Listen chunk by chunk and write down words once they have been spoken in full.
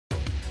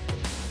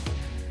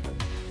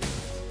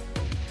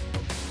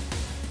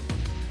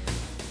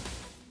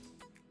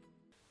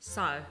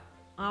So,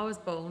 I was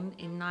born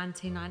in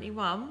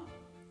 1991,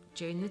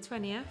 June the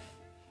 20th,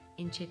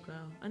 in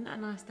Chigwell. Isn't that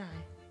a nice day?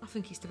 I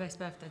think it's the best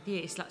birthday of the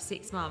year. It's like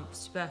 6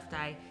 months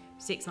birthday,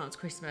 6 months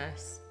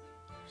Christmas.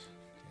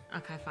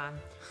 Okay, fine.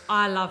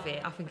 I love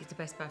it. I think it's the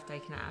best birthday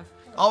you can have.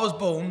 I was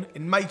born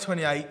in May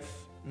 28th,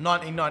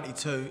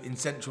 1992 in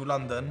central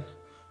London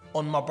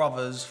on my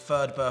brother's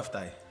 3rd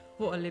birthday.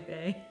 What a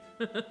Libby.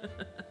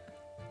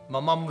 My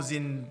mum was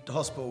in the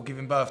hospital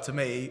giving birth to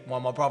me while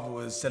my brother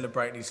was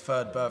celebrating his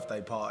 3rd birthday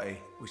party,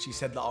 which he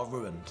said that I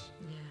ruined.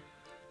 Yeah.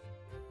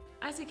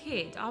 As a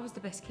kid, I was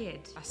the best kid.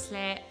 I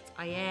slept,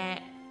 I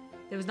ate,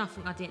 there was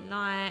nothing I didn't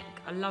like.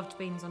 I loved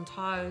beans on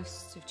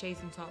toast with cheese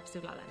on top,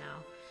 still like that now.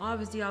 I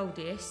was the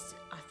oldest.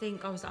 I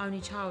think I was the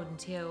only child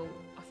until,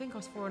 I think I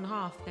was 4 and a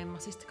half, then my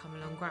sister came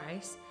along,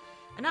 Grace.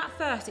 And at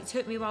first, it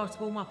took me a while to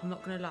warm up, I'm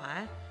not gonna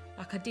lie.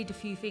 Like I did a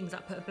few things,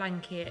 like put a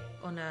blanket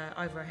on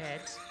over her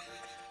head.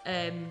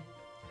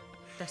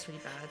 That's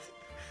really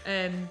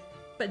bad.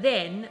 But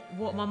then,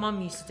 what my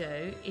mum used to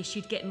do is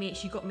she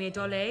got me a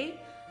dolly.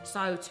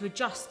 So to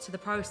adjust to the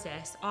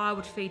process, I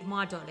would feed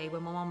my dolly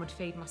when my mum would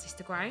feed my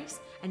sister Grace.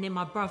 And then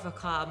my brother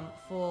come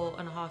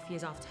 4.5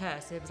 years after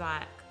her. So it was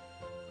like,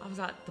 I was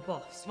like the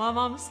boss. My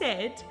mum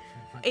said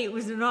it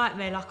was a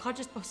nightmare, like I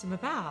just bossed him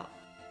about.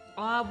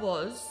 I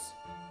was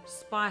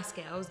Spice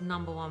Girls'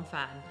 #1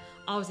 fan.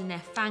 I was in their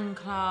fan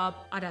club,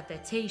 I'd have their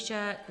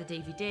t-shirt, the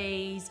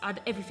DVDs,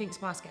 I'd everything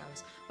Spice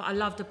Girls. But I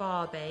loved a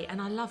Barbie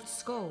and I loved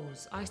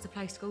schools. I used to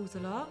play schools a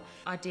lot.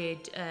 I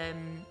did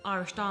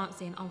Irish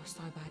dancing, I was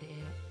so bad at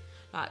it.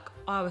 Like,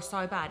 I was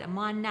so bad. And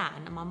my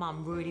nan and my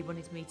mum really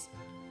wanted me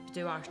to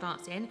do Irish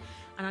dancing.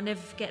 And I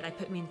never forget, they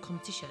put me in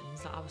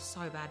competitions, like I was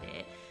so bad at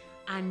it.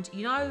 And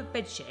you know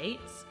bed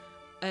sheets,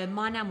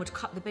 my nan would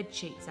cut the bed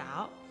sheets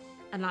out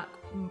and like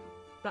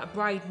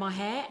braid my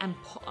hair and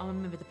I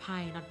remember the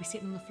pain. I'd be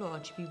sitting on the floor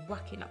and she'd be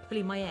whacking, like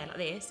pulling my hair like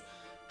this,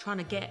 trying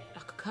to get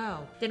like a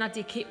curl. Then I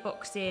did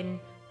kickboxing,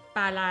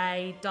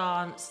 ballet,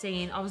 dance,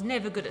 singing. I was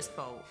never good at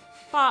sport.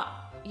 But,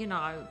 you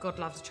know, God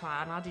loves a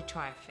try and I did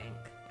try everything.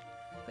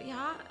 But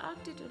yeah, I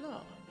did a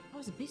lot. I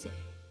was busy.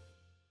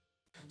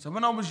 So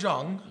when I was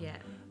young, yeah,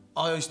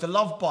 I used to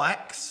love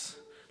bikes,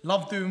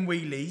 love doing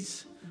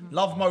wheelies,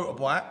 love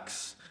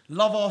motorbikes,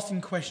 love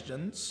asking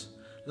questions,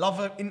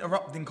 love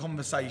interrupting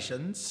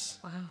conversations.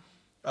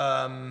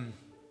 Wow.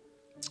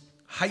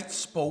 Hate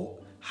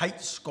sport,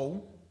 hate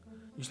school.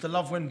 Used to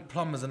love when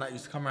plumbers and that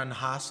used to come around the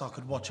house so I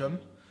could watch them.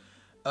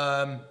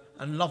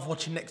 And love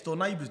watching next door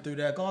neighbours do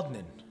their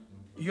gardening.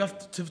 You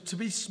have to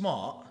be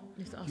smart,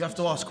 you have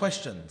to ask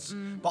questions.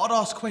 But I'd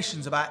ask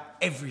questions about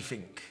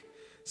everything.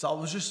 So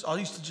I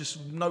used to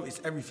just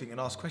notice everything and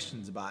ask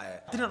questions about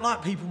it. I didn't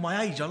like people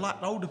my age, I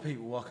liked older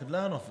people who I could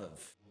learn off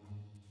of.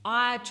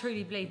 I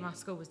truly believe my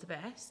school was the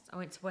best. I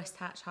went to West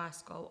Hatch High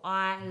School.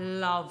 I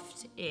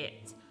loved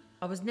it.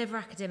 I was never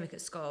academic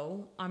at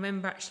school. I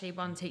remember actually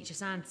one teacher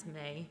saying to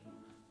me,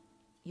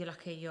 "You're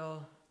lucky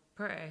you're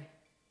pretty,"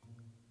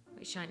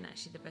 which ain't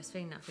actually the best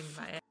thing, that thing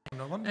about it.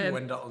 No wonder you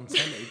end up on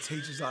telly,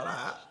 teachers like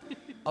that.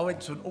 I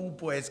went to an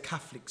all-boys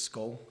Catholic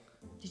school.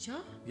 Did you?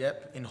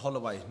 Yep, in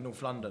Holloway,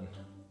 North London.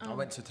 Oh. I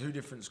went to 2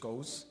 different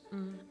schools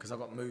because I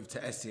got moved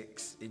to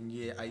Essex in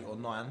year 8 or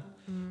 9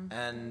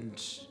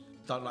 and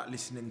don't like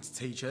listening to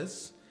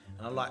teachers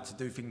and I like to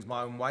do things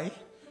my own way.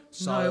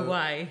 So No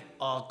way.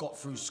 I got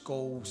through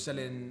school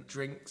selling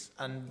drinks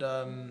and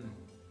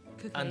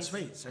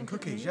sweets and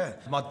cookies, yeah.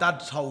 My dad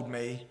told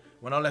me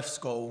when I left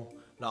school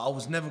that I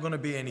was never going to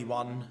be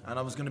anyone and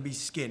I was going to be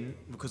skint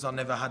because I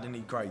never had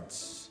any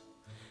grades.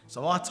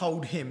 So I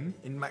told him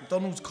in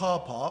McDonald's car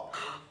park,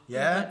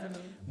 yeah,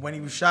 when he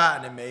was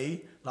shouting at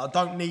me, that I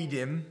don't need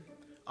him,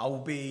 I will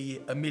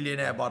be a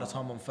millionaire by the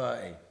time I'm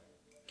 30.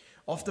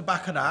 Off the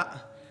back of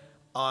that,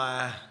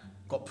 I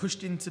got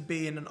pushed into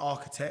being an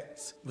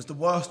architect. It was the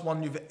worst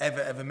one you've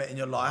ever met in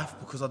your life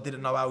because I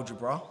didn't know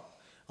algebra.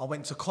 I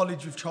went to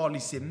college with Charlie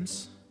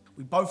Sims.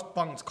 We both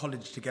bunked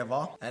college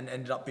together and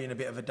ended up being a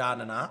bit of a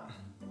down and out.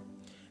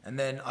 And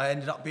then I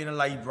ended up being a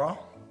labourer.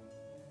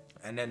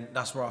 And then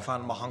that's where I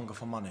found my hunger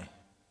for money.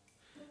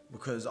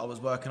 Because I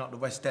was working up the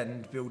West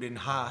End building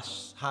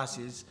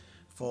houses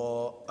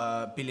for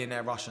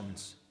billionaire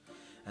Russians.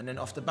 And then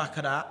off the back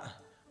of that,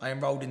 I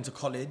enrolled into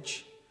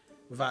college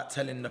without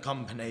telling the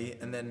company,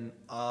 and then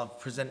I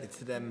presented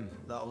to them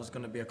that I was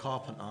going to be a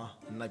carpenter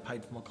and they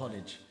paid for my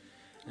college.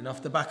 And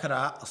off the back of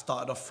that, I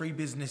started off 3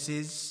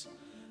 businesses,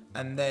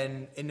 and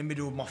then in the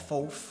middle of my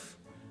 4th,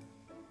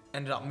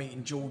 ended up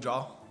meeting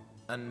Georgia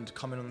and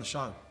coming on the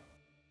show.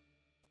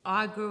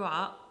 I grew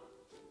up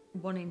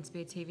wanting to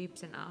be a TV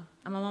presenter.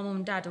 And my mum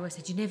and dad always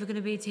said, "You're never going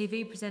to be a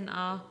TV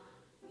presenter,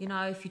 you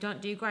know, if you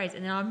don't do grades."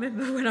 And then I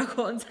remember when I got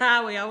on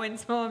TOWIE, I went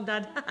to my mum and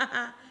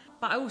dad,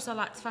 But I also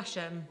liked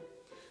fashion.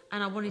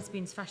 And I wanted to be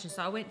into fashion.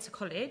 So I went to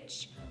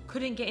college,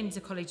 couldn't get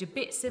into college. A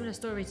bit similar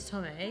story to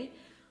Tommy.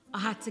 I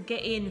had to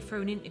get in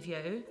through an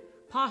interview,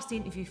 passed the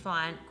interview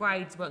fine,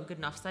 grades weren't good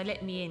enough. So they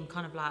let me in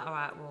kind of like, all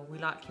right, well, we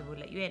like you, we'll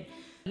let you in.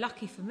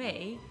 Lucky for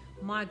me,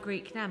 my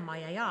Greek nan, my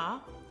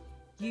yaya,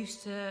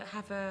 used to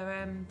have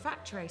a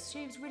factory. So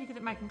she was really good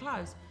at making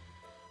clothes.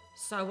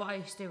 So what I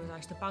used to do was I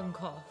used to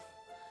bunk off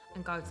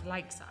and go to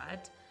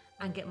Lakeside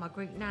and get my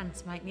Greek nan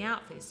to make me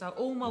outfits. So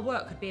all my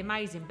work could be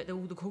amazing, but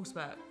all the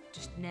coursework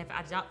just never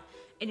added up.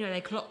 Anyway,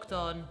 they clocked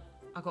on,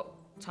 I got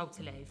told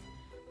to leave.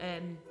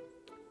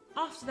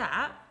 After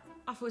that,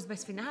 I thought it was the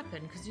best thing that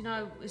happened, because you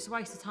know, it's a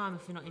waste of time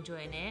if you're not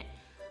enjoying it.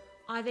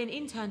 I then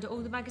interned at all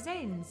the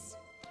magazines.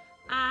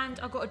 And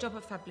I got a job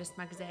at Fabulous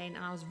magazine,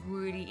 and I was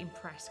really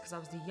impressed because I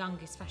was the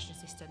youngest fashion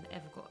assistant that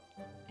ever got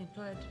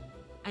employed.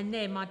 And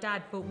then my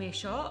dad bought me a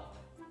shop,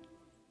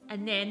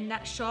 and then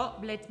that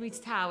shop led me to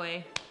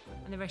TOWIE,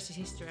 and the rest is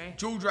history.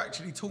 Georgia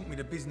actually taught me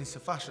the business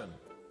of fashion,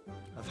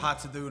 of how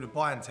to do the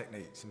buying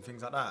techniques and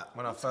things like that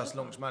when I first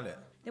launched Mallet.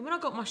 Then when I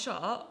got my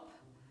shop,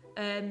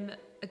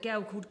 a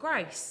girl called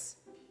Grace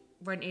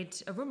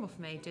rented a room off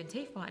me doing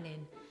teeth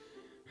whitening.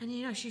 And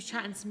you know, she was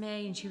chatting to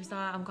me and she was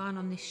like, I'm going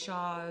on this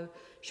show.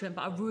 She went,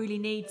 but I really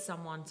need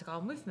someone to go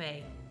on with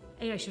me.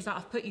 Anyway, she was like,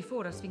 I've put you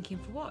forward. I was thinking,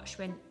 for what? She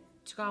went,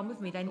 to go on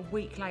with me. Then a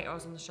week later, I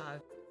was on the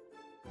show.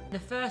 The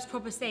first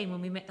proper scene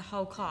when we met the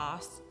whole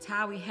cast,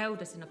 TOWIE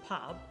held us in a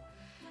pub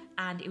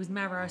and it was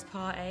Mario's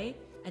party.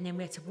 And then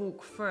we had to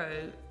walk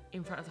through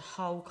in front of the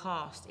whole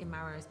cast in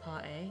Mario's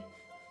party.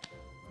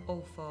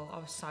 Awful, I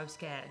was so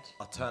scared.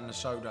 I turned the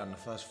show down the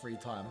first 3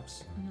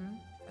 times.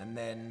 And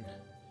then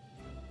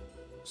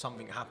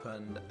something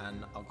happened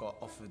and I got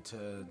offered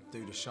to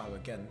do the show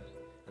again.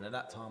 And at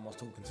that time I was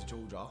talking to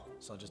Georgia,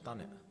 so I just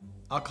done it.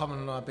 I come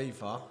on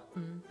Ibiza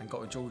and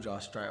got with Georgia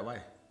straight away.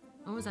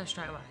 When was that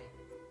straight away?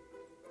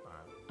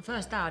 The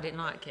first day I didn't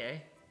like you.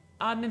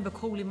 I remember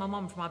calling my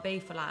mum from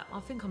Ibiza like, I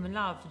think I'm in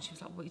love. And she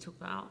was like, what are you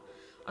talking about?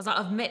 I was like,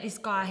 I've met this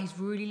guy, he's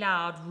really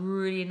loud,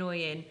 really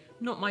annoying,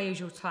 not my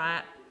usual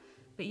type.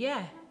 But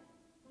yeah,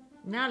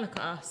 now look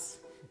at us.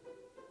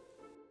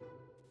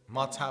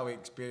 My TOWIE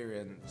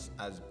experience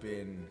has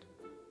been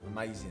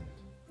amazing.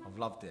 I've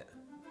loved it.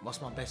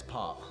 What's my best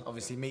part?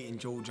 Obviously meeting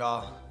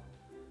Georgia,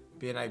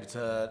 being able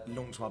to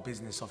launch my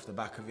business off the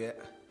back of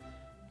it,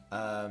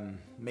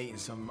 meeting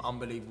some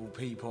unbelievable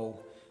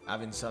people,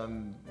 having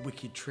some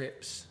wicked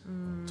trips.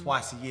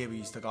 Twice a year we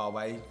used to go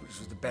away, which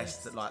was the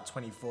best at like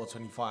 24,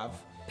 25.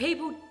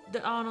 People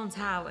that aren't on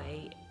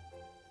TOWIE,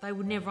 they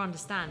would never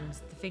understand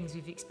the things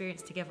we've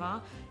experienced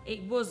together.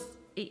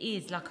 It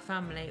is like a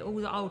family. All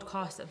the old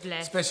cast that have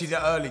left. Especially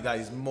the early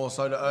days, more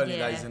so the early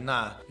days than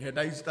now. Yeah,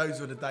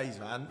 those were the days,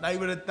 man. They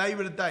were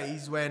the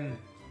days when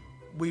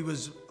we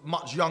was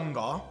much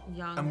younger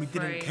and we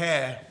didn't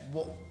care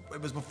what.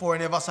 It was before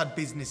any of us had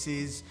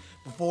businesses,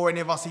 before any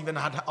of us even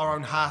had our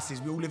own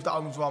houses. We all lived at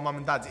home with our mum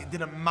and dads. It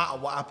didn't matter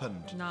what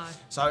happened. No.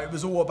 So it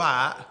was all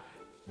about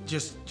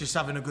just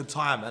having a good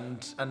time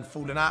and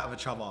falling out of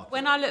each other.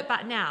 When I look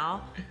back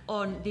now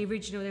on the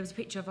original, there was a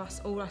picture of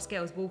us, all us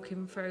girls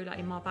walking through like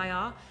in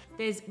Marbella.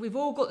 We've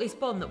all got this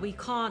bond that we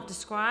can't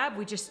describe.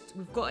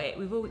 We've got it.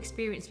 We've all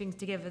experienced things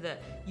together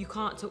that we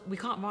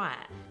can't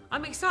write.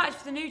 I'm excited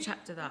for the new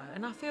chapter though,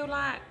 and I feel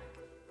like,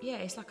 yeah,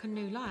 it's like a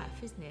new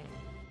life, isn't it?